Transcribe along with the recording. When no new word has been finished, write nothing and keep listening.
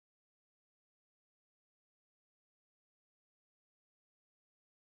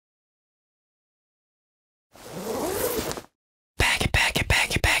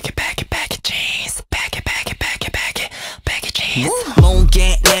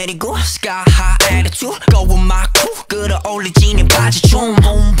내리고 Sky high attitude go with my crew 끌어올리지는 바지춤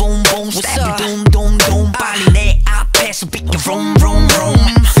Boom boom boom step doom doom doom 빨리 내 앞에서 비켜 vroom vroom vroom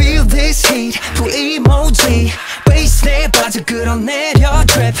Feel this heat full emoji Bass 내 빠져 끌어내려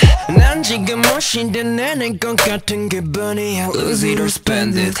drip 난 지금 멋인데 내는 것 같은 기분이야 Lose it or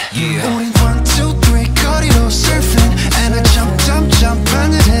spend it yeah 우린 1, 2, 3 거리로 surfing And I jump jump jump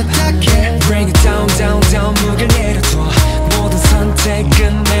하늘에 닿게 Bring it down down down 무게 내려둬 모든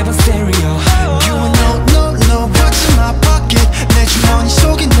선택은 매번 stereo You ain't no what's in my pocket 내 주머니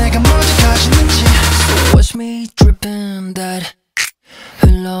속에 내가 먼저 가지는지 So watch me dripping that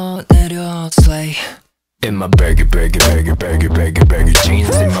흘러내려 slay In my baggy baggy baggy baggy baggy baggy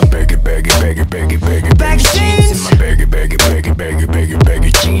jeans In my baggy baggy baggy baggy baggy baggy jeans In my baggy baggy baggy baggy baggy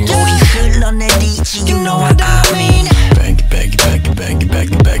baggy jeans 우리 흘러내리지 you know what I mean Baggy baggy baggy baggy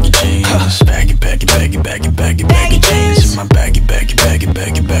baggy baggy jeans Baggy baggy baggy baggy baggy baggy jeans In my baggy baggy baggy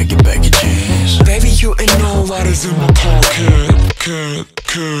baggy baggy baggy jeans Baby you ain't know what is in my pocket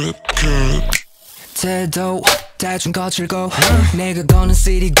태도 대충 거칠고 내가 거는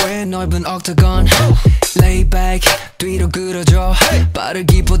city 꽤 넓은 octagon Lay back 뒤로 끌어줘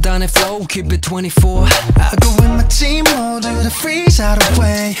빠르기보다는 flow keep it 24 I go with my team 모두 다 freeze out of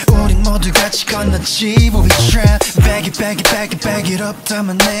way 우린 모두 같이 건너지 we trap Bag it bag it bag it bag it up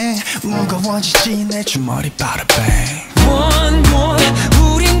담아내 무거워지지 내 주머니 bada bang One more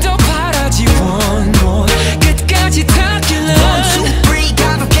우린 더 바라지 one more 끝까지 닿길래 1, 2, 3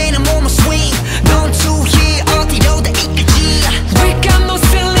 가볍게 내 몸을 swing 넌 too here 어디로 다 이끌지 We got no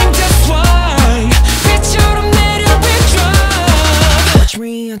ceiling that's why 빛처럼 내려 we drop Watch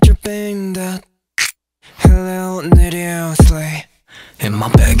me dripping that Hello 내려 slay In my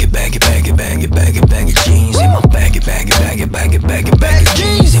baggy baggy baggy baggy baggy baggy jeans In my baggy baggy baggy baggy baggy baggy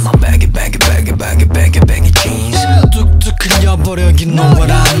jeans In my baggy baggy baggy baggy baggy baggy jeans 뚝뚝 흘려버려 you know what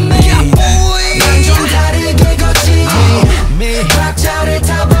I mean